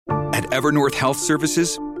At Evernorth Health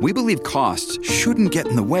Services, we believe costs shouldn't get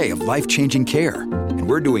in the way of life-changing care, and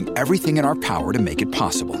we're doing everything in our power to make it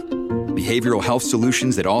possible. Behavioral health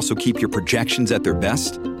solutions that also keep your projections at their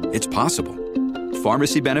best? It's possible.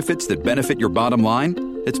 Pharmacy benefits that benefit your bottom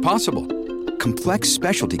line? It's possible. Complex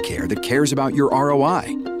specialty care that cares about your ROI?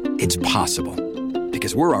 It's possible.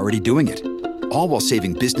 Because we're already doing it. All while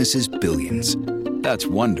saving businesses billions. That's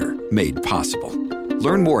Wonder made possible.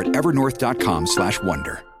 Learn more at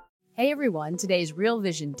evernorth.com/wonder. Hey everyone, today's Real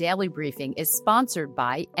Vision Daily Briefing is sponsored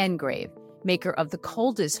by Engrave, maker of the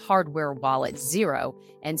coldest hardware wallet Zero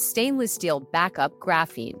and stainless steel backup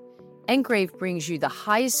graphene. Engrave brings you the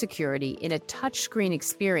highest security in a touchscreen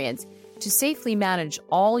experience to safely manage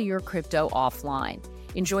all your crypto offline.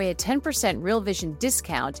 Enjoy a 10% Real Vision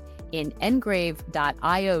discount in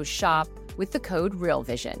engrave.io shop with the code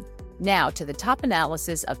RealVision. Now to the top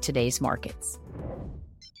analysis of today's markets.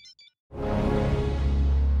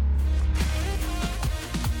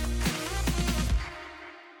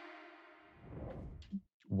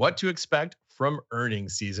 What to expect from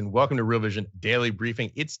earnings season. Welcome to Real Vision Daily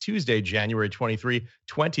Briefing. It's Tuesday, January 23,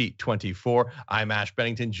 2024. I'm Ash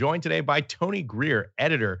Bennington, joined today by Tony Greer,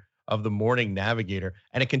 editor of the Morning Navigator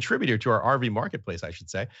and a contributor to our RV marketplace, I should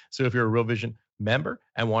say. So if you're a Real Vision member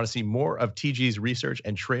and want to see more of TG's research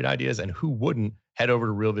and trade ideas, and who wouldn't, head over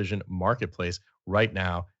to Real Vision Marketplace right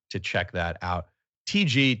now to check that out.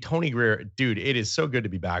 TG, Tony Greer, dude, it is so good to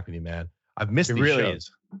be back with you, man. I've missed these shows.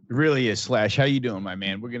 It really is, Slash. How you doing, my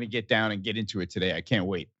man? We're going to get down and get into it today. I can't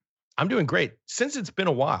wait. I'm doing great. Since it's been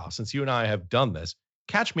a while since you and I have done this,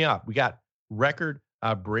 catch me up. We got record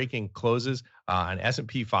breaking closes on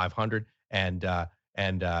S&P 500 and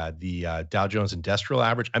the Dow Jones Industrial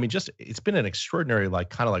Average. I mean, just it's been an extraordinary,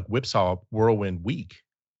 kind of whipsaw whirlwind week.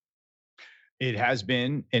 It has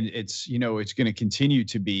been, and it's going to continue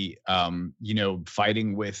to be,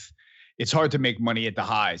 fighting with. It's hard to make money at the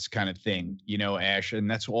highs kind of thing, Ash,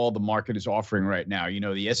 and that's all the market is offering right now.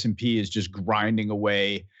 The S&P is just grinding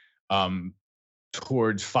away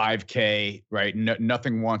towards 5K, right?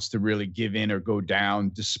 Nothing wants to really give in or go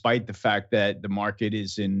down, despite the fact that the market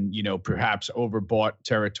is in, perhaps overbought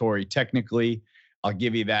territory. Technically, I'll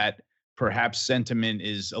give you that. Perhaps sentiment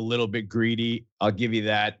is a little bit greedy. I'll give you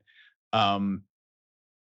that.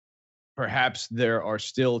 Perhaps there are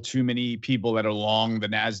still too many people that are long the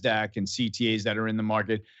NASDAQ and CTAs that are in the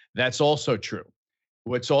market. That's also true.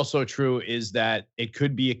 What's also true is that it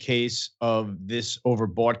could be a case of this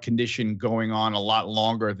overbought condition going on a lot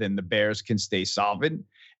longer than the bears can stay solvent.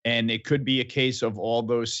 And it could be a case of all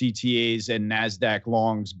those CTAs and NASDAQ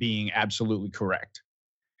longs being absolutely correct.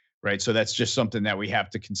 Right. So that's just something that we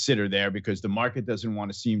have to consider there, because the market doesn't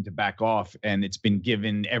want to seem to back off, and it's been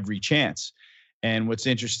given every chance. And what's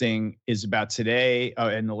interesting is about today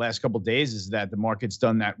and the last couple of days is that the market's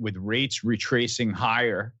done that with rates retracing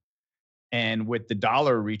higher and with the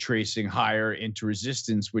dollar retracing higher into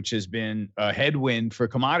resistance, which has been a headwind for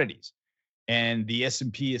commodities. And the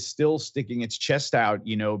S&P is still sticking its chest out,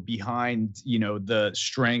 behind, the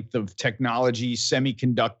strength of technology,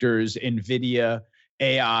 semiconductors, NVIDIA,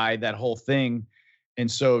 AI, that whole thing. And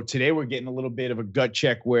so today we're getting a little bit of a gut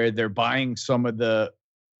check where they're buying some of the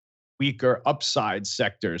weaker upside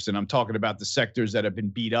sectors. And I'm talking about the sectors that have been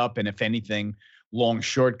beat up. And if anything, long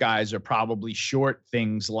short guys are probably short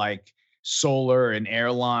things like solar and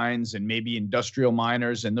airlines and maybe industrial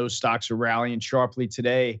miners. And those stocks are rallying sharply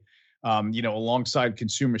today, alongside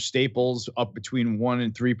consumer staples up between 1%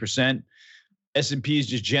 and 3%. S&P is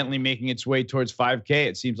just gently making its way towards 5K.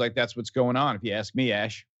 It seems like that's what's going on, if you ask me,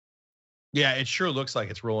 Ash. Yeah, it sure looks like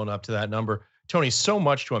it's rolling up to that number. Tony, so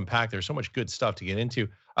much to unpack. There's so much good stuff to get into.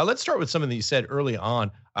 Let's start with something that you said early on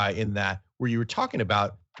in that, where you were talking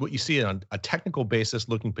about what you see on a technical basis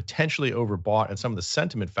looking potentially overbought and some of the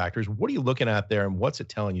sentiment factors. What are you looking at there, and what's it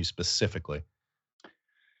telling you specifically?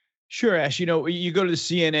 Sure, Ash. You go to the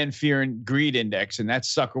CNN Fear and Greed Index, and that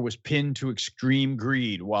sucker was pinned to extreme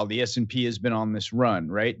greed while the S&P has been on this run,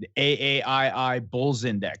 right? The AAII Bulls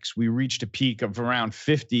Index, we reached a peak of around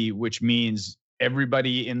 50, which means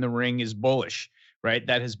everybody in the ring is bullish, right?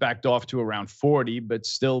 That has backed off to around 40, but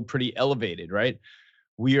still pretty elevated, right?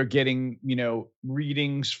 We are getting,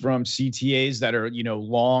 readings from CTAs that are,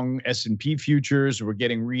 long S&P futures. We're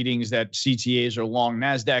getting readings that CTAs are long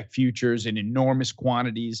NASDAQ futures in enormous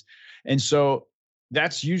quantities. And so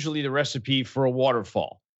that's usually the recipe for a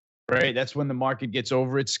waterfall, right? That's when the market gets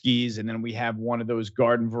over its skis. And then we have one of those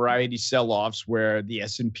garden variety sell-offs where the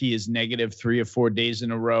S&P is negative 3 or 4 days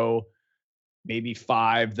in a row, maybe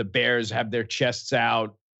 5. The bears have their chests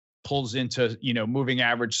out, pulls into, moving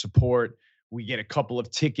average support. We get a couple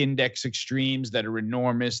of tick index extremes that are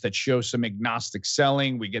enormous that show some agnostic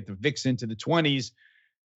selling. We get the VIX into the 20s.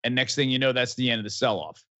 And next thing you know, that's the end of the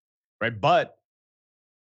sell-off, right? But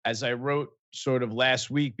as I wrote sort of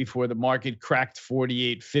last week before the market cracked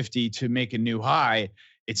 48.50 to make a new high,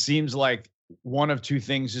 it seems like one of two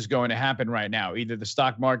things is going to happen right now. Either the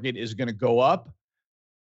stock market is going to go up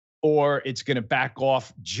or it's going to back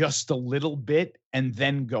off just a little bit and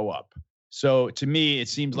then go up. So to me, it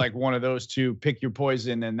seems like one of those two. Pick your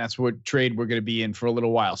poison, and that's what trade we're going to be in for a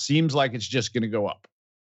little while. Seems like it's just going to go up.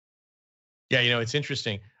 Yeah, it's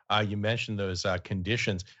interesting. You mentioned those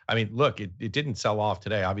conditions. I mean, look, it didn't sell off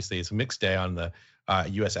today. Obviously, it's a mixed day on the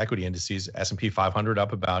U.S. equity indices. S&P 500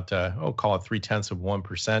 up about, call it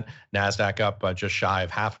 0.3%. NASDAQ up just shy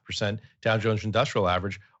of 0.5%. Dow Jones Industrial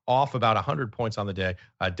Average off about 100 points on the day,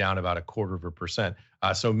 down about 0.25%.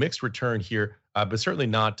 So mixed return here, but certainly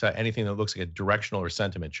not anything that looks like a directional or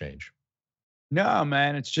sentiment change. No,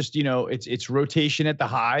 man, it's just, it's rotation at the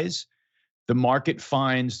highs. The market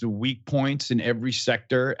finds the weak points in every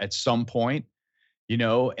sector at some point,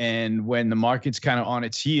 and when the market's kind of on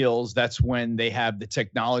its heels, that's when they have the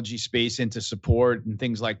technology space into support and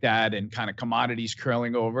things like that, and kind of commodities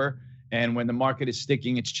curling over. And when the market is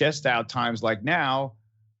sticking its chest out times like now,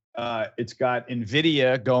 it's got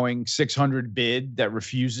NVIDIA going 600 bid that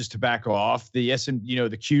refuses to back off. The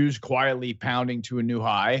the Q's quietly pounding to a new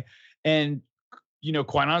high. And,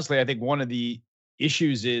 quite honestly, I think one of the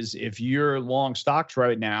issues is if you're long stocks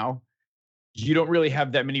right now, you don't really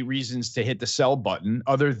have that many reasons to hit the sell button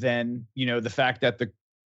other than, the fact that the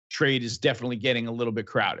trade is definitely getting a little bit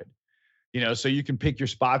crowded. So you can pick your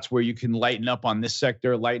spots where you can lighten up on this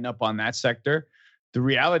sector, lighten up on that sector. The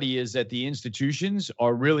reality is that the institutions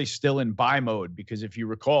are really still in buy mode, because if you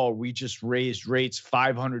recall, we just raised rates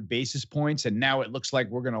 500 basis points, and now it looks like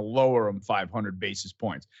we're going to lower them 500 basis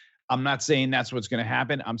points. I'm not saying that's what's going to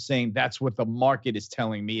happen. I'm saying that's what the market is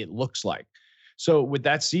telling me it looks like. So with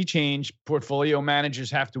that sea change, portfolio managers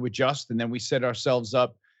have to adjust, and then we set ourselves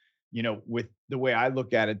up, with the way I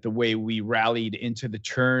look at it, the way we rallied into the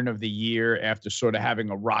turn of the year after sort of having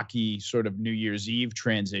a rocky sort of New Year's Eve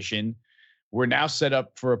transition. We're now set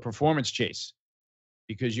up for a performance chase,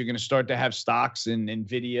 because you're going to start to have stocks in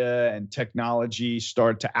NVIDIA and technology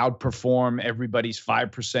start to outperform everybody's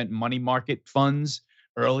 5% money market funds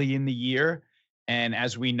early in the year. And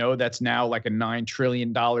as we know, that's now like a $9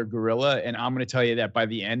 trillion gorilla. And I'm going to tell you that by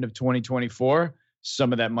the end of 2024,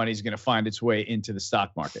 some of that money is going to find its way into the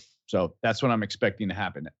stock market. So that's what I'm expecting to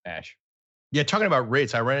happen, Ash. Yeah, talking about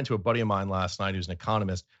rates, I ran into a buddy of mine last night who's an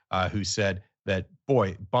economist who said that,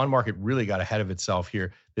 boy, bond market really got ahead of itself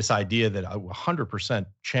here. This idea that a 100%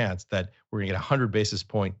 chance that we're going to get a 100 basis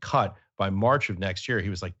point cut by March of next year. He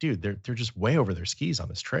was like, dude, they're just way over their skis on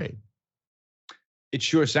this trade. It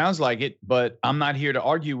sure sounds like it, but I'm not here to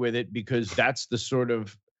argue with it, because that's the sort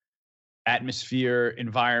of atmosphere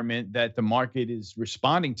environment that the market is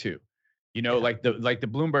responding to. Like the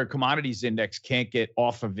Bloomberg Commodities Index can't get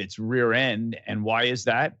off of its rear end. And why is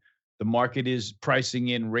that? The market is pricing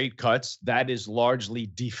in rate cuts. That is largely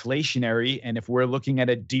deflationary. And if we're looking at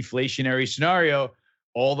a deflationary scenario,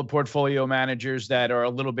 all the portfolio managers that are a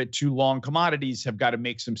little bit too long commodities have got to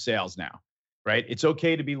make some sales now, right? It's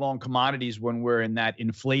okay to be long commodities when we're in that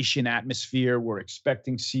inflation atmosphere. We're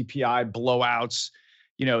expecting CPI blowouts.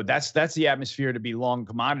 That's the atmosphere to be long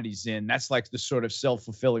commodities in. That's like the sort of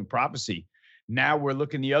self-fulfilling prophecy. Now we're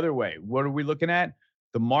looking the other way. What are we looking at?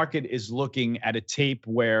 The market is looking at a tape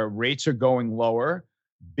where rates are going lower.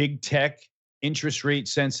 Big tech, interest rate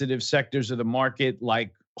sensitive sectors of the market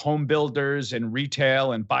like home builders and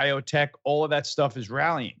retail and biotech, all of that stuff is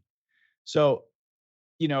rallying. So,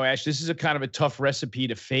 Ash, this is a kind of a tough recipe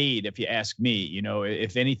to fade, if you ask me.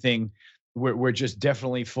 If anything, we're just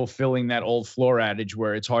definitely fulfilling that old floor adage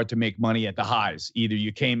where it's hard to make money at the highs. Either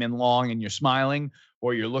you came in long and you're smiling,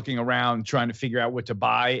 or you're looking around trying to figure out what to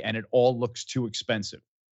buy and it all looks too expensive.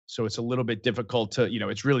 So it's a little bit difficult to,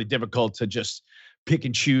 it's really difficult to just pick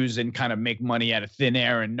and choose and kind of make money out of thin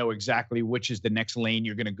air and know exactly which is the next lane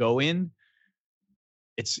you're going to go in.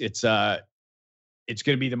 It's going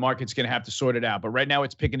to be, the market's going to have to sort it out. But right now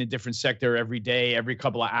it's picking a different sector every day, every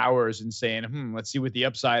couple of hours, and saying, let's see what the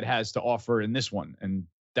upside has to offer in this one. And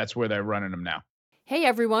that's where they're running them now. Hey,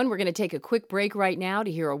 everyone, we're going to take a quick break right now to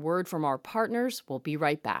hear a word from our partners. We'll be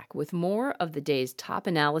right back with more of the day's top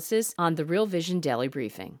analysis on the Real Vision Daily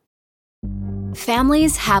Briefing.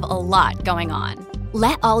 Families have a lot going on.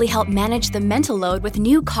 Let Ollie help manage the mental load with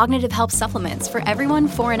new cognitive help supplements for everyone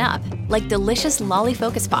 4 and up, like delicious Lolly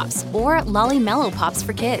Focus Pops or Lolly Mellow Pops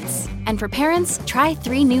for kids. And for parents, try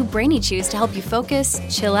 3 new Brainy Chews to help you focus,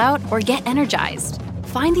 chill out, or get energized.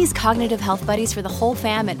 Find these cognitive health buddies for the whole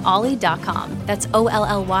fam at ollie.com. That's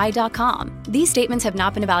OLLY.com. These statements have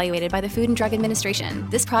not been evaluated by the Food and Drug Administration.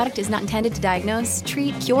 This product is not intended to diagnose,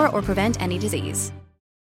 treat, cure, or prevent any disease.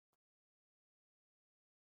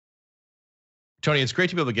 Tony, it's great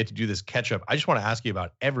to be able to get to do this catch up. I just want to ask you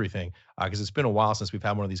about everything because it's been a while since we've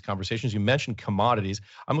had one of these conversations. You mentioned commodities.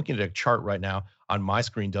 I'm looking at a chart right now on my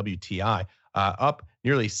screen, WTI, up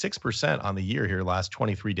nearly 6% on the year here, last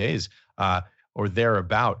 23 days or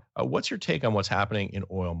thereabout. What's your take on what's happening in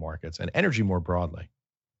oil markets and energy more broadly?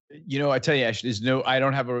 I tell you, Ash, I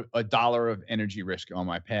don't have a dollar of energy risk on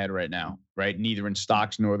my pad right now, right? Neither in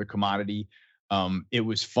stocks nor the commodity. It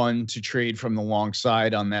was fun to trade from the long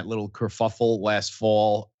side on that little kerfuffle last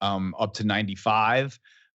fall up to 95.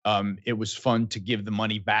 It was fun to give the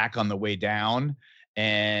money back on the way down.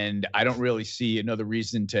 And I don't really see another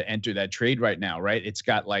reason to enter that trade right now, right? It's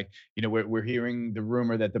got we're hearing the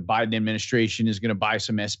rumor that the Biden administration is going to buy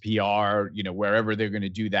some SPR, wherever they're going to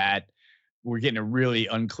do that. We're getting a really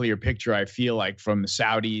unclear picture, I feel like, from the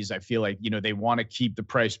Saudis. I feel like, they want to keep the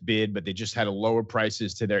price bid, but they just had to lower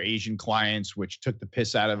prices to their Asian clients, which took the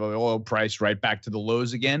piss out of the oil price right back to the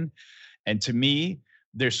lows again. And to me,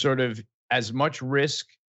 there's sort of as much risk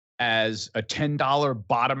as a $10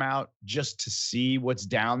 bottom out just to see what's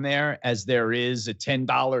down there as there is a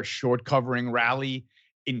 $10 short covering rally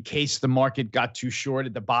in case the market got too short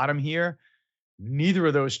at the bottom here. Neither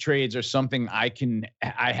of those trades are something I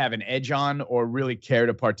have an edge on or really care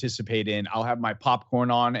to participate in. I'll have my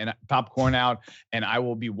popcorn out, and I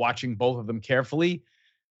will be watching both of them carefully.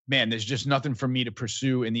 Man, there's just nothing for me to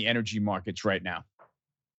pursue in the energy markets right now.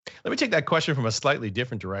 Let me take that question from a slightly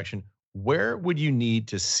different direction. Where would you need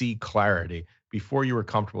to see clarity before you were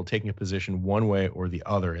comfortable taking a position one way or the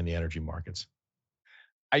other in the energy markets?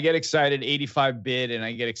 I get excited 85 bid, and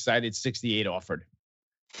I get excited 68 offered.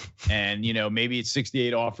 And, maybe it's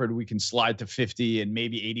 68 offered, we can slide to 50, and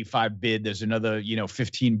maybe 85 bid. There's another,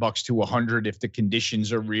 $15 to 100 if the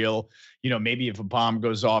conditions are real. Maybe if a bomb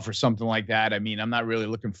goes off or something like that. I mean, I'm not really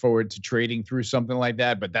looking forward to trading through something like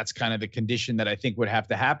that, but that's kind of the condition that I think would have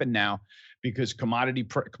to happen now, because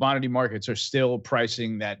commodity markets are still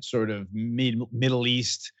pricing that sort of Middle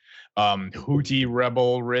East Houthi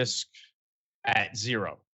rebel risk at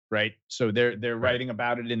zero. Right. So they're writing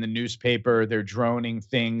about it in the newspaper. They're droning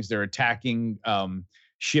things. They're attacking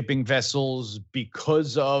shipping vessels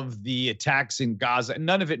because of the attacks in Gaza.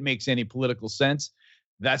 None of it makes any political sense.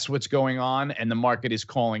 That's what's going on. And the market is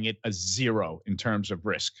calling it a zero in terms of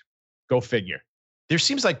risk. Go figure. There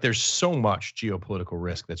seems like there's so much geopolitical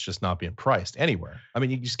risk that's just not being priced anywhere. I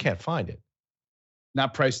mean, you just can't find it.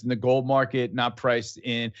 Not priced in the gold market, not priced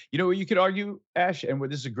in, you could argue, Ash, and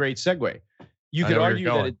this is a great segue. You could argue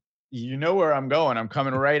that you know where I'm going. I'm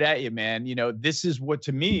coming right at you, man. This is what,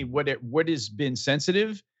 to me, what has been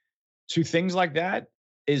sensitive to things like that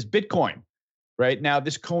is Bitcoin. Right now,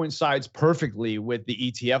 this coincides perfectly with the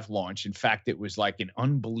ETF launch. In fact, it was like an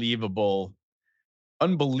unbelievably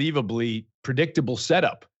predictable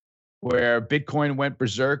setup where Bitcoin went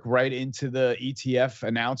berserk right into the ETF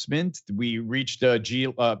announcement. We reached a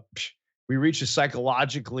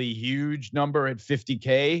psychologically huge number at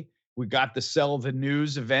 50K. We got the sell the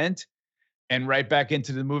news event and right back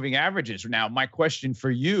into the moving averages. Now, my question for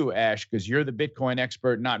you, Ash, because you're the Bitcoin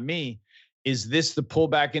expert, not me, is this the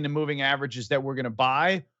pullback into moving averages that we're going to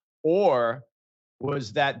buy? Or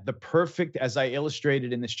was that the perfect, as I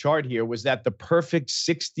illustrated in this chart here, was that the perfect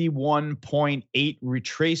 61.8%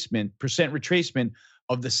 retracement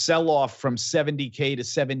of the sell-off from 70K to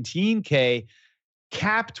 17K,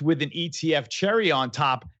 capped with an ETF cherry on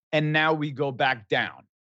top, and now we go back down?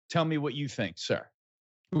 Tell me what you think, sir.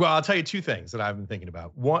 Well, I'll tell you two things that I've been thinking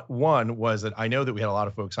about. One was that I know that we had a lot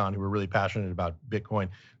of folks on who were really passionate about Bitcoin,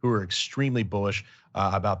 who were extremely bullish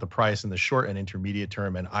about the price in the short and intermediate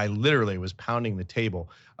term. And I literally was pounding the table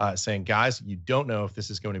saying, guys, you don't know if this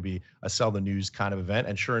is going to be a sell the news kind of event.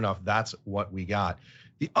 And sure enough, that's what we got.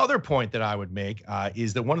 The other point that I would make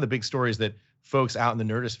is that one of the big stories that folks out in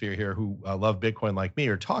the nerdosphere here who love Bitcoin like me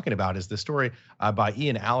are talking about is the story by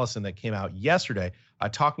Ian Allison that came out yesterday,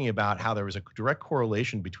 talking about how there was a direct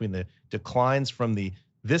correlation between the declines from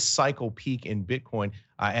this cycle peak in Bitcoin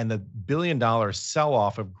and the $1 billion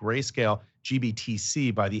sell-off of Grayscale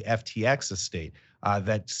GBTC by the FTX estate.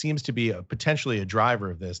 That seems to be potentially a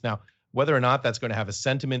driver of this. Now, whether or not that's going to have a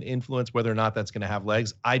sentiment influence, whether or not that's going to have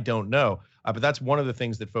legs, I don't know. But that's one of the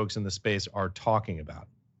things that folks in the space are talking about.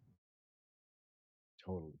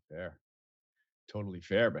 Totally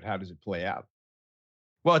fair. But how does it play out?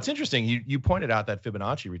 Well, it's interesting. You pointed out that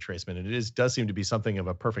Fibonacci retracement, and does seem to be something of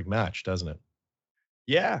a perfect match, doesn't it?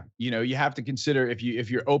 Yeah, you have to consider if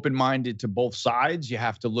you're open-minded to both sides, you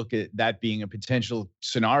have to look at that being a potential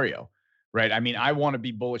scenario, right? I mean, I want to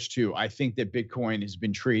be bullish too. I think that Bitcoin has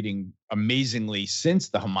been trading amazingly since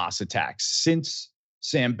the Hamas attacks, since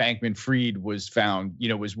Sam Bankman-Fried was found,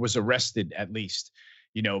 was arrested at least,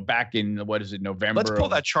 back in what is it, Let's November pull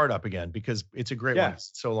of that chart up again because it's a great one. yeah,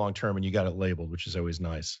 It's so long term and you got it labeled, which is always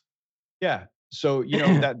nice. yeah. So,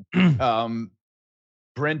 that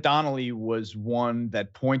Brent Donnelly was one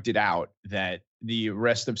that pointed out that the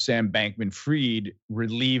arrest of Sam Bankman-Fried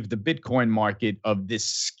relieved the Bitcoin market of this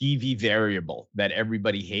skeevy variable that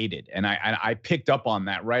everybody hated. And I picked up on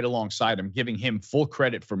that right alongside him, giving him full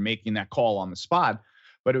credit for making that call on the spot.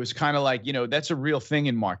 But it was kind of like, that's a real thing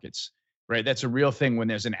in markets, right? That's a real thing when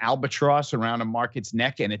there's an albatross around a market's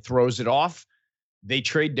neck and it throws it off, they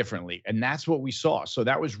trade differently. And that's what we saw. So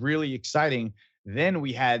that was really exciting. Then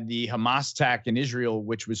we had the Hamas attack in Israel,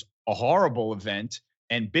 which was a horrible event.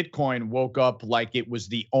 And Bitcoin woke up like it was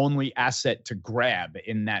the only asset to grab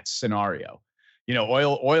in that scenario.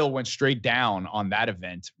 Oil went straight down on that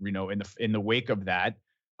event, in the wake of that.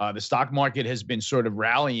 The stock market has been sort of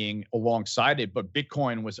rallying alongside it, but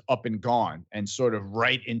Bitcoin was up and gone and sort of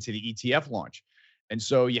right into the ETF launch. And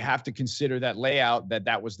so you have to consider that layout,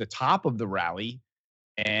 that was the top of the rally.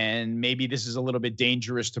 And maybe this is a little bit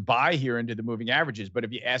dangerous to buy here into the moving averages. But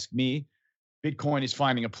if you ask me, Bitcoin is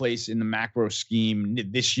finding a place in the macro scheme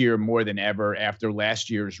this year more than ever after last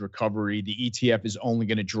year's recovery. The ETF is only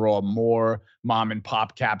going to draw more mom and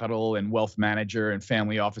pop capital and wealth manager and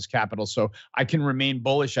family office capital. So I can remain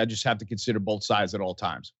bullish. I just have to consider both sides at all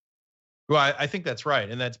times. Well, I think that's right.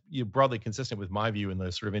 And that's broadly consistent with my view in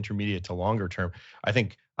the sort of intermediate to longer term. I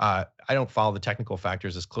think I don't follow the technical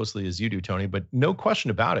factors as closely as you do, Tony, but no question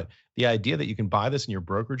about it. The idea that you can buy this in your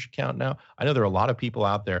brokerage account now, I know there are a lot of people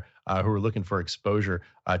out there who are looking for exposure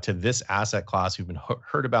to this asset class, who've been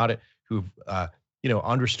heard about it, who've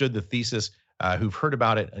understood the thesis, who've heard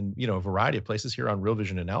about it in a variety of places here on Real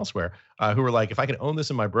Vision and elsewhere, who are like, if I could own this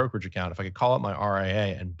in my brokerage account, if I could call up my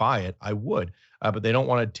RIA and buy it, I would. But they don't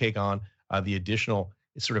want to take on the additional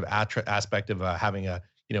sort of aspect of having a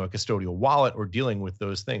custodial wallet or dealing with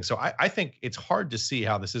those things. So I think it's hard to see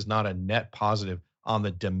how this is not a net positive on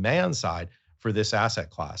the demand side for this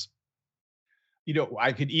asset class.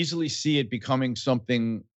 I could easily see it becoming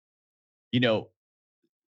something,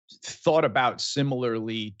 thought about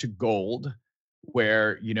similarly to gold,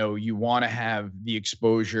 where, you want to have the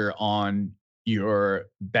exposure on your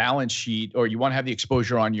balance sheet, or you want to have the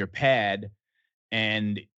exposure on your pad,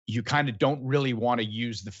 and you kind of don't really want to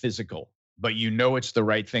use the physical, but it's the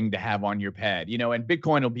right thing to have on your pad, and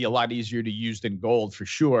Bitcoin will be a lot easier to use than gold for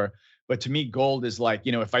sure. But to me, gold is like,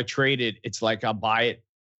 if I trade it, it's like I'll buy it,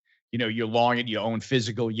 you're long it, you own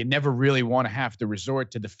physical. You never really want to have to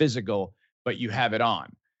resort to the physical, but you have it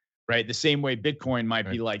on, right? The same way Bitcoin might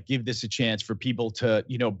be like, give this a chance for people to,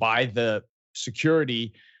 buy the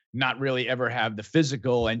security, not really ever have the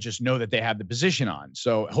physical, and just know that they have the position on.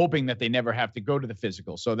 So hoping that they never have to go to the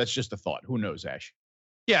physical. So that's just a thought. Who knows, Ash?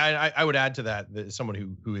 Yeah, I would add to that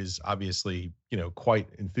someone who is obviously quite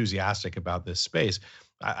enthusiastic about this space.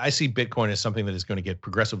 I see Bitcoin as something that is going to get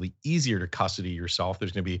progressively easier to custody yourself.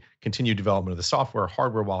 There's going to be continued development of the software,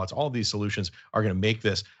 hardware wallets. All of these solutions are going to make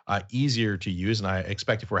this easier to use. And I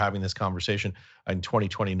expect if we're having this conversation in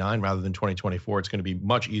 2029 rather than 2024, it's going to be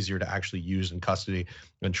much easier to actually use and custody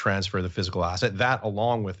and transfer the physical asset. That,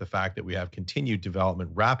 along with the fact that we have continued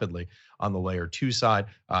development rapidly on the layer 2 side,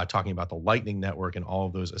 talking about the Lightning Network and all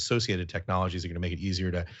of those associated technologies are going to make it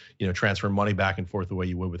easier to transfer money back and forth the way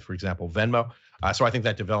you would with, for example, Venmo. So I think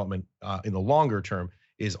that development in the longer term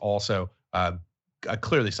is also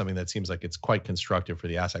clearly something that seems like it's quite constructive for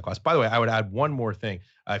the asset class. By the way, I would add one more thing.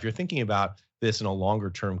 If you're thinking about this in a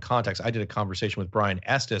longer term context, I did a conversation with Brian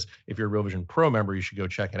Estes. If you're a Real Vision Pro member, you should go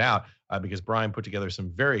check it out because Brian put together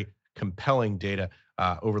some very compelling data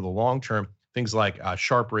over the long term. Things like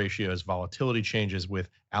Sharpe ratios, volatility changes with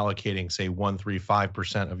allocating, say, 1, 3,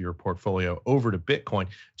 5% of your portfolio over to Bitcoin,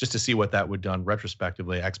 just to see what that would done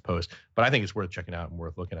retrospectively ex post. But I think it's worth checking out and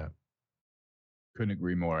worth looking at. Couldn't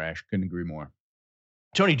agree more, Ash. Couldn't agree more.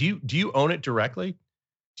 Tony, do you own it directly?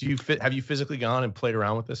 Have you physically gone and played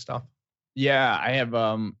around with this stuff? Yeah, I have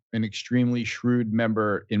an extremely shrewd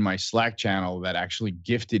member in my Slack channel that actually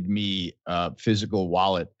gifted me a physical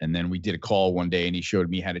wallet. And then we did a call one day and he showed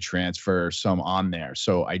me how to transfer some on there.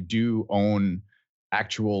 So I do own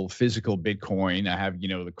actual physical Bitcoin. I have,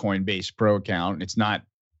 the Coinbase Pro account. It's not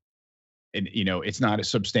a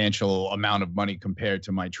substantial amount of money compared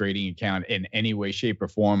to my trading account in any way, shape, or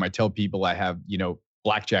form. I tell people I have,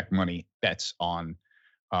 blackjack money bets on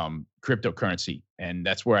cryptocurrency, and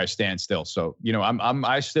that's where I stand still. So,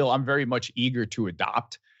 I'm very much eager to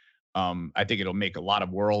adopt. I think it'll make a lot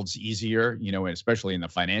of worlds easier, and especially in the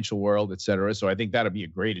financial world, et cetera. So I think that'll be a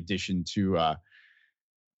great addition to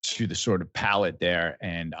the sort of palette there.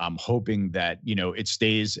 And I'm hoping that, it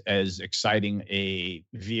stays as exciting a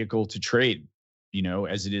vehicle to trade,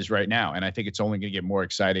 as it is right now. And I think it's only going to get more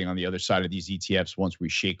exciting on the other side of these ETFs once we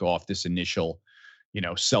shake off this initial,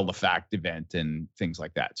 sell the fact event and things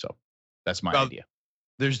like that. So that's my idea.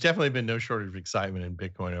 There's definitely been no shortage of excitement in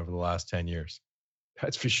Bitcoin over the last 10 years.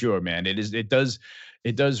 That's for sure, man. It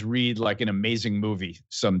does read like an amazing movie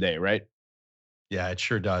someday, right? Yeah, it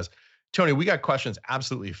sure does. Tony, we got questions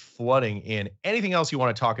absolutely flooding in. Anything else you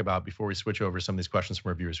want to talk about before we switch over some of these questions from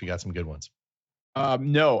our viewers? We got some good ones.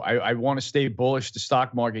 No, I want to stay bullish the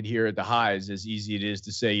stock market here at the highs. As easy it is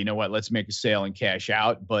to say, you know what, let's make a sale and cash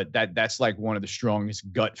out. But that's like one of the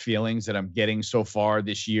strongest gut feelings that I'm getting so far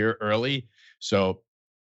this year early. So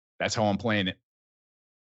that's how I'm playing it.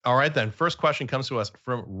 All right, then. First question comes to us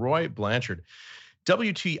from Roy Blanchard.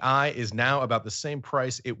 WTI is now about the same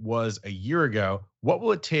price it was a year ago. What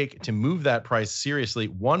will it take to move that price seriously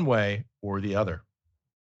one way or the other?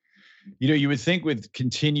 You would think with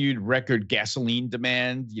continued record gasoline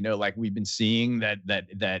demand, like we've been seeing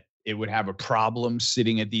that it would have a problem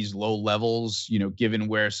sitting at these low levels, given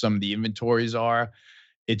where some of the inventories are.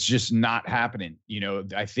 It's just not happening.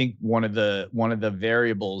 I think one of the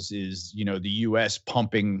variables is, the US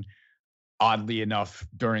pumping, oddly enough,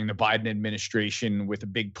 during the Biden administration with a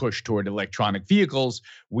big push toward electronic vehicles.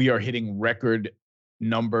 We are hitting record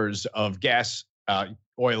numbers of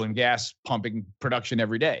oil and gas pumping production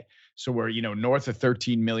every day. So we're, north of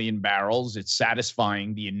 13 million barrels. It's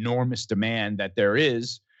satisfying the enormous demand that there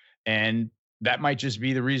is. And that might just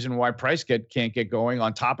be the reason why price can't get going.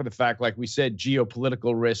 On top of the fact, like we said,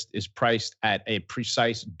 geopolitical risk is priced at a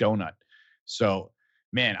precise donut. So,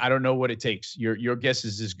 man, I don't know what it takes. Your guess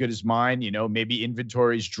is as good as mine. Maybe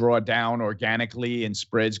inventories draw down organically and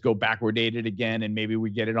spreads go backwardated again, and maybe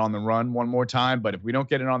we get it on the run one more time. But if we don't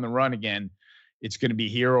get it on the run again, it's going to be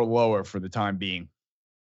here or lower for the time being.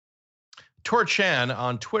 Tor Chan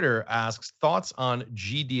on Twitter asks, thoughts on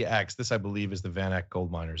GDX? This, I believe, is the Van Eck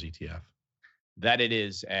Gold Miners ETF. That it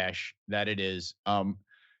is, Ash. That it is.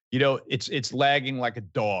 It's lagging like a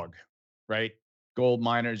dog, right? Gold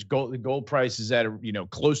miners, the gold price is at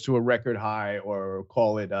close to a record high, or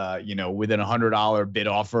call it within $100 bid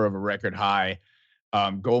offer of a record high.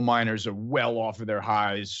 Gold miners are well off of their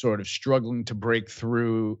highs, sort of struggling to break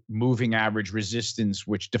through moving average resistance,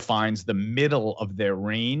 which defines the middle of their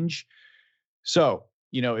range. So,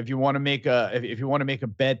 if you want to make a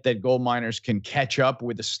bet that gold miners can catch up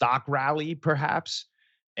with the stock rally, perhaps,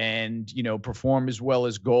 and perform as well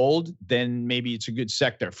as gold, then maybe it's a good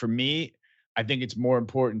sector. For me, I think it's more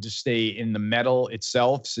important to stay in the metal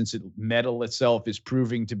itself, since metal itself is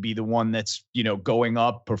proving to be the one that's, going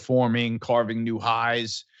up, performing, carving new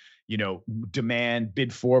highs, demand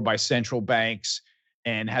bid for by central banks,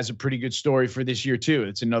 and has a pretty good story for this year too.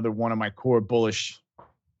 It's another one of my core bullish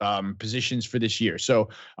positions for this year. So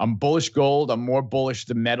I'm bullish gold. I'm more bullish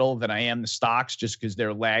the metal than I am the stocks, just because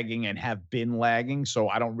they're lagging and have been lagging. So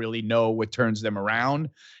I don't really know what turns them around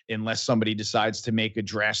unless somebody decides to make a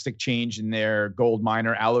drastic change in their gold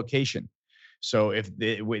miner allocation. So in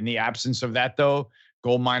the absence of that, though,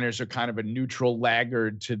 gold miners are kind of a neutral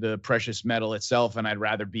laggard to the precious metal itself, and I'd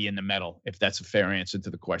rather be in the metal, if that's a fair answer to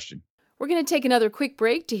the question. We're going to take another quick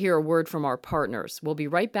break to hear a word from our partners. We'll be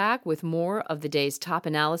right back with more of the day's top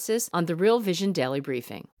analysis on the Real Vision Daily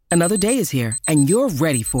Briefing. Another day is here, and you're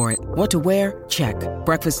ready for it. What to wear? Check.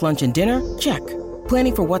 Breakfast, lunch, and dinner? Check.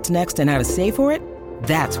 Planning for what's next and how to save for it?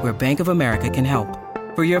 That's where Bank of America can help.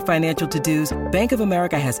 For your financial to-dos, Bank of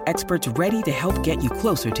America has experts ready to help get you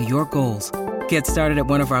closer to your goals. Get started at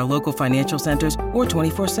one of our local financial centers or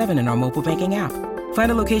 24/7 in our mobile banking app. Find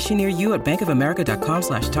a location near you at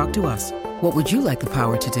bankofamerica.com/talktous. What would you like the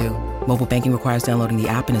power to do? Mobile banking requires downloading the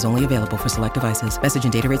app and is only available for select devices. Message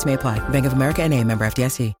and data rates may apply. Bank of America NA, member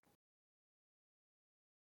FDIC.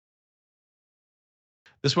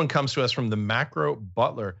 This one comes to us from the Macro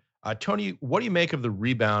Butler. Tony, what do you make of the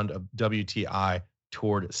rebound of WTI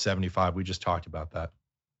toward 75? We just talked about that.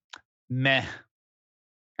 Meh.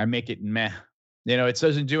 I make it meh. It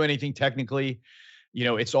doesn't do anything technically.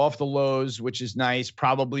 It's off the lows, which is nice,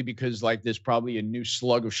 probably because there's probably a new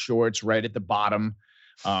slug of shorts right at the bottom.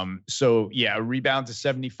 So yeah, a rebound to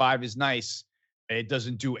 75 is nice. It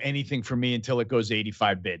doesn't do anything for me until it goes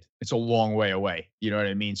 85 bid. It's a long way away. You know what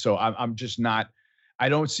I mean? So I'm just not, I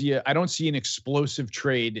don't see an explosive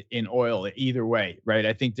trade in oil either way, right?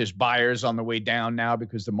 I think there's buyers on the way down now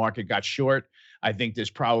because the market got short. I think there's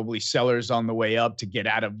probably sellers on the way up to get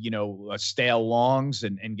out of, stale longs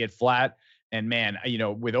and get flat. And man,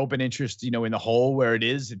 with open interest, in the hole where it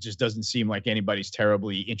is, it just doesn't seem like anybody's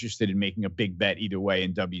terribly interested in making a big bet either way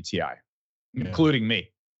in WTI, including me.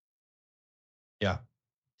 Yeah.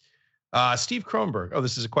 Steve Kronberg. Oh,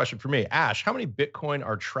 this is a question for me. Ash, how many Bitcoin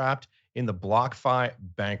are trapped in the BlockFi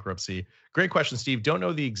bankruptcy? Great question, Steve. Don't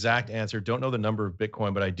know the exact answer. Don't know the number of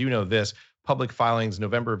Bitcoin, but I do know this. Public filings,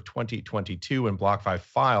 November of 2022, when BlockFi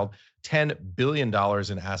filed $10 billion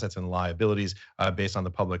in assets and liabilities based on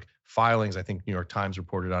the public filings. I think New York Times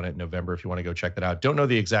reported on it in November, if you want to go check that out. Don't know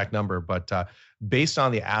the exact number, but based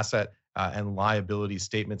on the asset and liability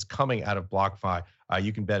statements coming out of BlockFi,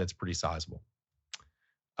 you can bet it's pretty sizable.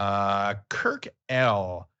 Kirk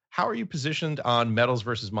L., how are you positioned on metals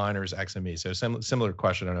versus miners XME? So similar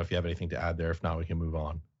question. I don't know if you have anything to add there. If not, we can move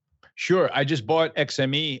on. Sure. I just bought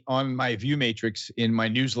XME on my view matrix in my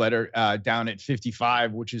newsletter down at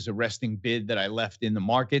 55, which is a resting bid that I left in the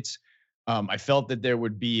markets. I felt that there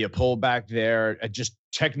would be a pullback there. Just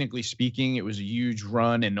technically speaking, it was a huge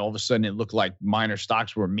run, and all of a sudden it looked like miner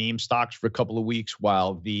stocks were meme stocks for a couple of weeks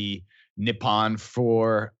while the Nippon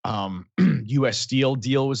for U.S. Steel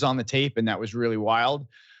deal was on the tape, and that was really wild.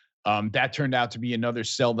 That turned out to be another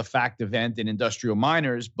sell the fact event in industrial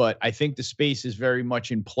miners, but I think the space is very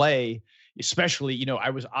much in play, especially,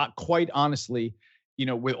 I was quite honestly,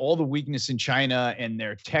 with all the weakness in China and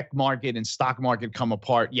their tech market and stock market come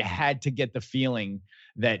apart, you had to get the feeling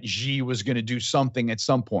that Xi was going to do something at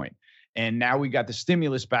some point. And now we got the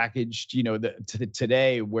stimulus package,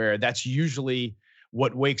 today, where that's usually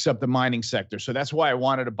what wakes up the mining sector. So that's why I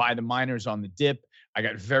wanted to buy the miners on the dip. I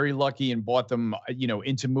got very lucky and bought them,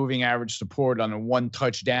 into moving average support on a one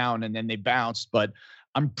touchdown, and then they bounced. But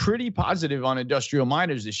I'm pretty positive on industrial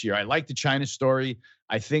miners this year. I like the China story.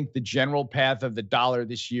 I think the general path of the dollar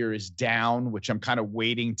this year is down, which I'm kind of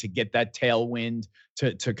waiting to get that tailwind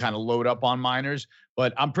to kind of load up on miners.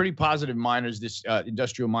 But I'm pretty positive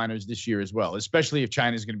industrial miners this year as well, especially if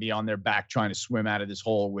China's going to be on their back trying to swim out of this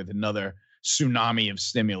hole with another tsunami of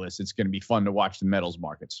stimulus. It's going to be fun to watch the metals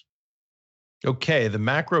markets. Okay, the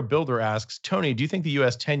macro builder asks, Tony, do you think the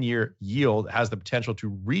U.S. 10-year yield has the potential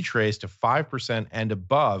to retrace to 5% and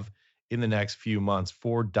above in the next few months?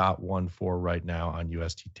 4.14 right now on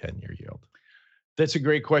UST 10-year yield. That's a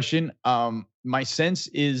great question. My sense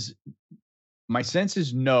is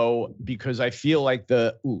no, because I feel like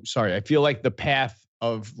the path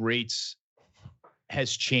of rates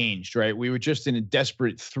has changed, right? We were just in a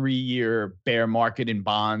desperate 3-year bear market in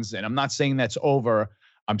bonds, and I'm not saying that's over.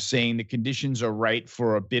 I'm saying the conditions are right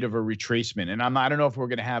for a bit of a retracement. And I don't know if we're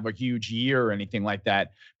going to have a huge year or anything like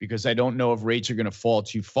that, because I don't know if rates are going to fall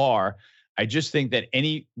too far. I just think that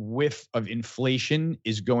any whiff of inflation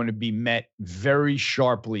is going to be met very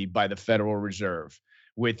sharply by the Federal Reserve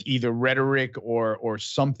with either rhetoric or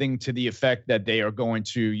something to the effect that they are going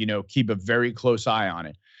to, keep a very close eye on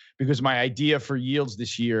it. Because my idea for yields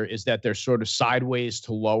this year is that they're sort of sideways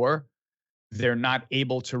to lower. They're not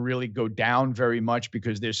able to really go down very much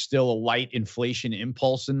because there's still a light inflation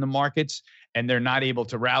impulse in the markets, and they're not able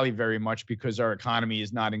to rally very much because our economy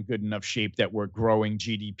is not in good enough shape that we're growing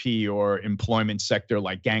GDP or employment sector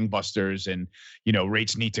like gangbusters, and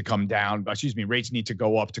rates need to come down. Rates need to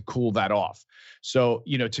go up to cool that off. So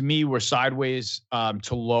to me, we're sideways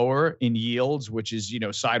to lower in yields, which is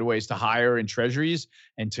sideways to higher in treasuries,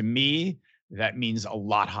 and to me, that means a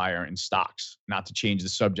lot higher in stocks. Not to change the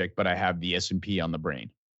subject, but I have the S&P on the brain.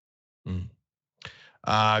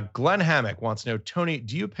 Glenn Hammock wants to know, Tony,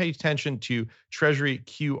 do you pay attention to Treasury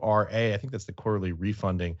QRA? I think that's the quarterly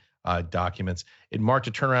refunding documents. It marked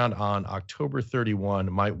a turnaround on October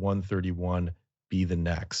 31. Might 131 be the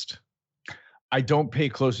next? I don't pay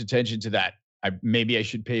close attention to that. Maybe I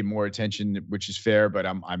should pay more attention, which is fair, but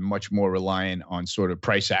I'm much more reliant on sort of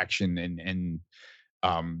price action and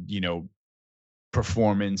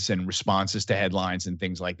performance and responses to headlines and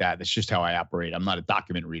things like that. That's just how I operate. I'm not a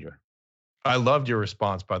document reader. I loved your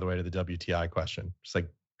response, by the way, to the WTI question. It's like,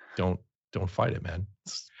 don't fight it, man.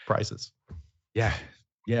 It's prices. Yeah.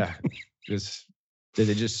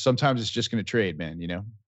 Sometimes it's just going to trade, man.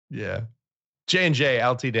 Yeah. J&J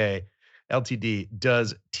LTD.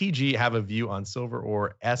 Does TG have a view on silver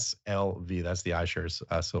or SLV? That's the iShares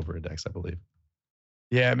silver index, I believe.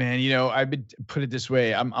 Yeah, man. I've been put it this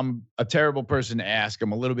way. I'm a terrible person to ask.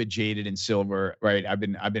 I'm a little bit jaded in silver, right? I've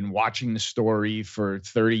been watching the story for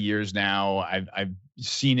 30 years now. I've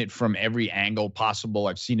seen it from every angle possible.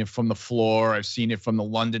 I've seen it from the floor. I've seen it from the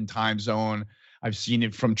London time zone. I've seen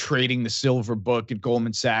it from trading the silver book at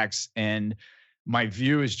Goldman Sachs. And my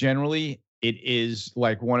view is generally it is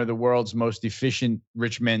like one of the world's most efficient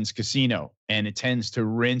rich men's casino. And it tends to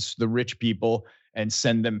rinse the rich people and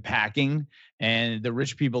send them packing. And the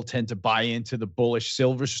rich people tend to buy into the bullish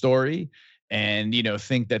silver story and,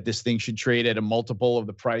 think that this thing should trade at a multiple of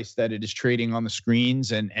the price that it is trading on the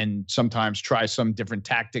screens, and sometimes try some different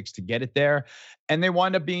tactics to get it there. And they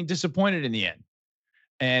wind up being disappointed in the end.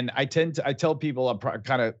 And I tell people,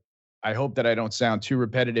 I hope that I don't sound too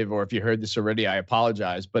repetitive, or if you heard this already, I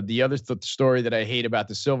apologize. But the other story that I hate about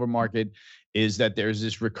the silver market is that there's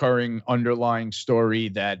this recurring underlying story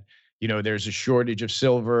that, there's a shortage of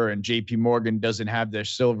silver and JP Morgan doesn't have their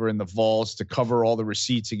silver in the vaults to cover all the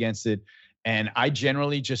receipts against it. And I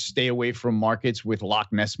generally just stay away from markets with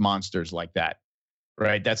Loch Ness monsters like that,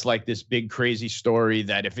 right? That's like this big crazy story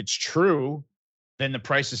that if it's true, then the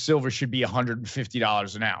price of silver should be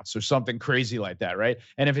 $150 an ounce or something crazy like that, right?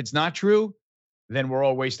 And if it's not true, then we're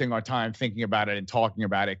all wasting our time thinking about it and talking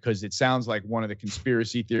about it, because it sounds like one of the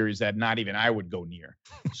conspiracy theories that not even I would go near.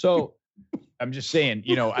 So I'm just saying,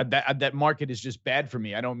 that market is just bad for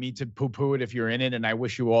me. I don't mean to poo-poo it if you're in it, and I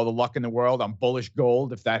wish you all the luck in the world. I'm bullish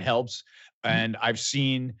gold, if that helps. And I've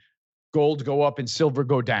seen gold go up and silver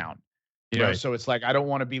go down. Right. So it's like, I don't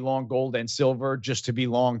want to be long gold and silver just to be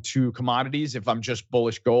long two commodities. If I'm just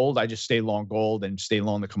bullish gold, I just stay long gold and stay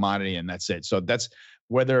long the commodity, and that's it. So that's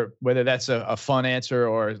whether that's a fun answer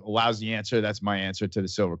or a lousy answer, that's my answer to the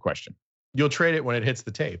silver question. You'll trade it when it hits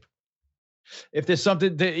the tape. If there's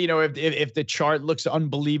something that, if the chart looks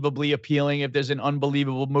unbelievably appealing, if there's an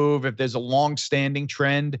unbelievable move, if there's a long-standing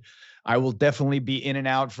trend, I will definitely be in and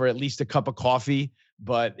out for at least a cup of coffee.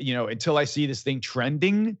 But, until I see this thing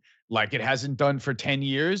trending like it hasn't done for 10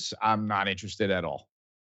 years, I'm not interested at all.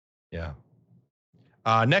 Yeah.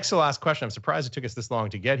 Next to the last question. I'm surprised it took us this long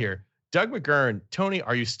to get here. Doug McGurn, Tony,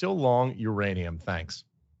 are you still long uranium? Thanks.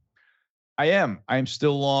 I am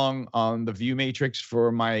still long on the view matrix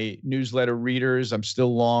for my newsletter readers. I'm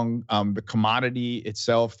still long the commodity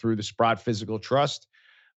itself through the Sprott Physical Trust.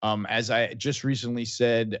 As I just recently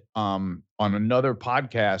said on another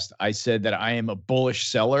podcast, I said that I am a bullish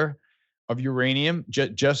seller of uranium,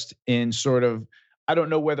 just in sort of, I don't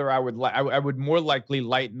know whether I would more likely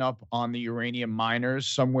lighten up on the uranium miners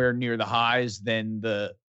somewhere near the highs than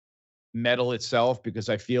the metal itself, because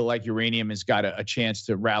I feel like uranium has got a chance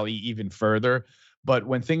to rally even further. But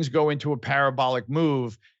when things go into a parabolic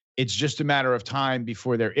move, it's just a matter of time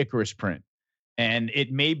before their Icarus print. And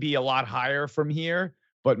it may be a lot higher from here,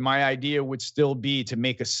 but my idea would still be to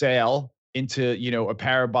make a sale into, a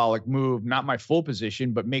parabolic move, not my full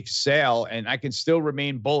position, but make a sale. And I can still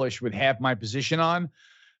remain bullish with half my position on,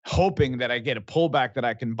 hoping that I get a pullback that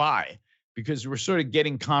I can buy, because we're sort of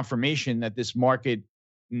getting confirmation that this market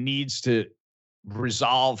needs to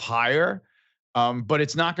resolve higher. But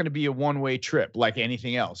it's not going to be a one-way trip like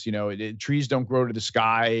anything else. Trees don't grow to the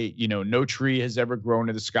sky. No tree has ever grown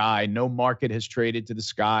to the sky. No market has traded to the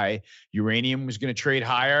sky. Uranium was going to trade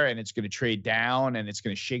higher, and it's going to trade down, and it's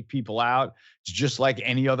going to shake people out. It's just like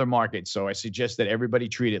any other market. So I suggest that everybody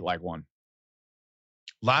treat it like one.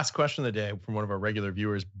 Last question of the day from one of our regular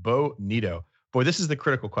viewers, Bo Nito. Boy, this is the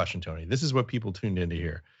critical question, Tony. This is what people tuned in to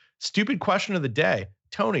hear. Stupid question of the day.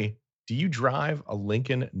 Tony, do you drive a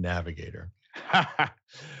Lincoln Navigator?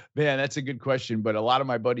 Man, that's a good question. But a lot of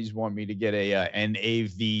my buddies want me to get a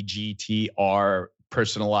NAVGTR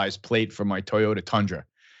personalized plate for my Toyota Tundra,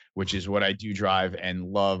 which is what I do drive and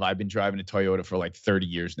love. I've been driving a Toyota for like 30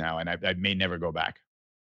 years now, and I may never go back.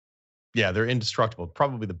 Yeah, they're indestructible.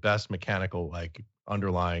 Probably the best mechanical,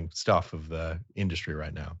 underlying stuff of the industry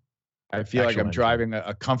right now. I feel like I'm driving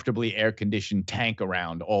a comfortably air-conditioned tank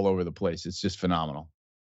around all over the place. It's just phenomenal.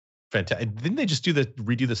 Fantastic. Didn't they just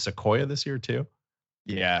redo the Sequoia this year too?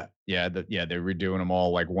 Yeah. They're redoing them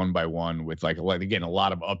all like one by one with again, a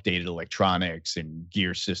lot of updated electronics and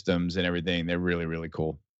gear systems and everything. They're really, really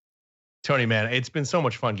cool. Tony, man, it's been so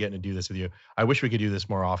much fun getting to do this with you. I wish we could do this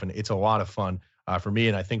more often. It's a lot of fun for me,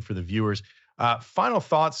 and I think for the viewers. Final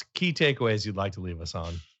thoughts, key takeaways you'd like to leave us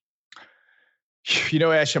on.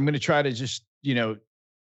 Ash, I'm going to try to just,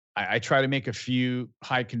 I try to make a few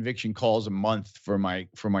high conviction calls a month for my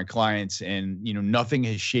clients, and nothing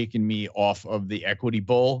has shaken me off of the equity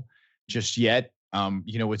bull just yet.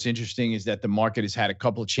 What's interesting is that the market has had a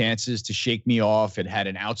couple of chances to shake me off. It had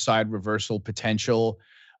an outside reversal potential.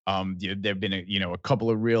 There've been a couple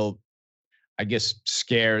of real, I guess,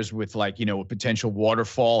 scares with a potential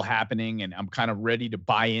waterfall happening, and I'm kind of ready to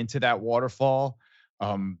buy into that waterfall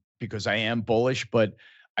because I am bullish, but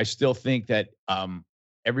I still think that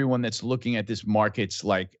everyone that's looking at this market's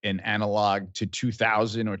like an analog to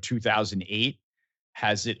 2000 or 2008.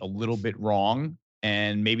 has it a little bit wrong.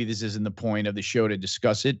 And maybe this isn't the point of the show to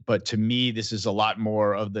discuss it, but to me, this is a lot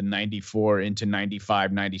more of the 94 into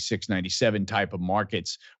 95, 96, 97 type of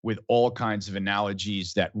markets with all kinds of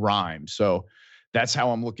analogies that rhyme. So that's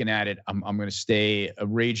how I'm looking at it. I'm going to stay a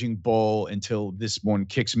raging bull until this one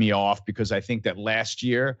kicks me off, because I think that last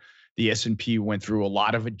year the S&P went through a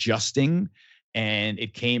lot of adjusting and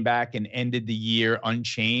it came back and ended the year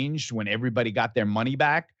unchanged when everybody got their money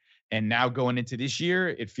back. And now going into this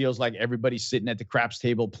year, it feels like everybody's sitting at the craps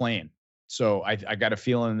table playing. So I got a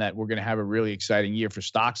feeling that we're going to have a really exciting year for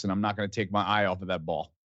stocks, and I'm not going to take my eye off of that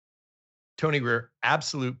ball. Tony Greer,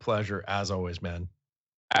 absolute pleasure as always, man.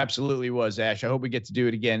 Absolutely was, Ash. I hope we get to do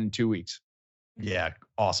it again in 2 weeks. Yeah,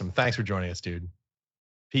 awesome. Thanks for joining us, dude.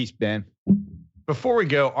 Peace, Ben. Before we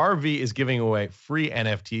go, RV is giving away free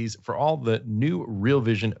NFTs for all the new Real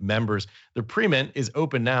Vision members. The pre-mint is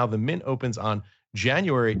open now. The mint opens on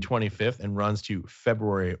January 25th and runs to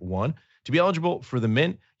February 1. To be eligible for the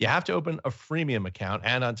mint, you have to open a freemium account.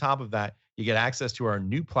 And on top of that, you get access to our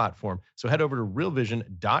new platform. So head over to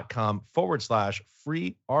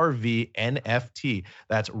realvision.com/free RV NFT.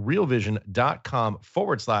 That's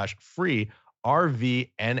realvision.com/free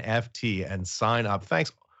RV NFT and sign up.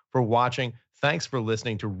 Thanks for watching. Thanks for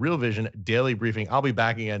listening to Real Vision Daily Briefing. I'll be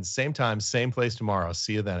back again, same time, same place tomorrow.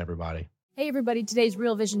 See you then, everybody. Hey everybody, today's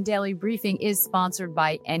Real Vision Daily Briefing is sponsored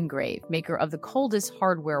by Engrave, maker of the coldest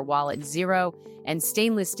hardware wallet Zero and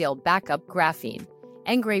stainless steel backup graphene.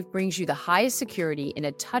 Engrave brings you the highest security in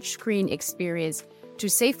a touchscreen experience to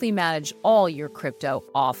safely manage all your crypto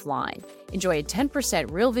offline. Enjoy a 10%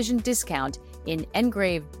 Real Vision discount in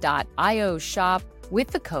engrave.io shop with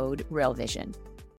the code RealVision.